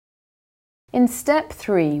In step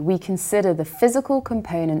 3, we consider the physical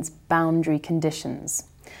component's boundary conditions.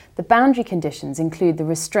 The boundary conditions include the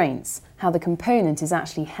restraints, how the component is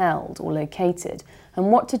actually held or located,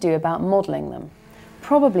 and what to do about modelling them.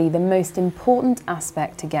 Probably the most important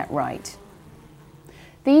aspect to get right.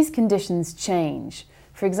 These conditions change.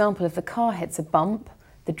 For example, if the car hits a bump,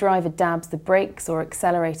 the driver dabs the brakes or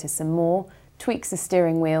accelerator some more, tweaks the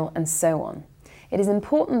steering wheel, and so on. It is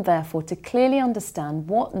important, therefore, to clearly understand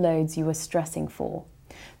what loads you are stressing for.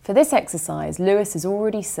 For this exercise, Lewis has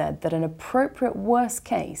already said that an appropriate worst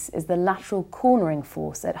case is the lateral cornering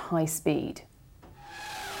force at high speed.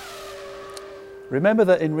 Remember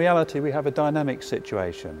that in reality we have a dynamic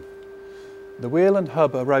situation. The wheel and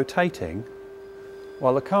hub are rotating,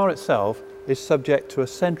 while the car itself is subject to a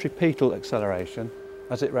centripetal acceleration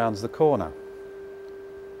as it rounds the corner.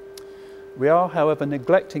 We are, however,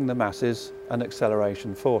 neglecting the masses and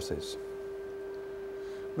acceleration forces.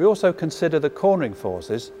 We also consider the cornering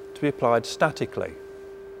forces to be applied statically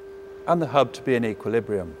and the hub to be in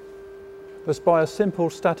equilibrium. Thus, by a simple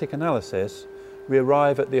static analysis, we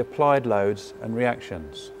arrive at the applied loads and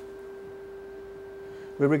reactions.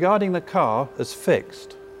 We're regarding the car as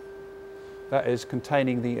fixed, that is,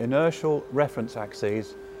 containing the inertial reference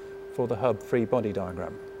axes for the hub free body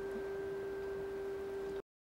diagram.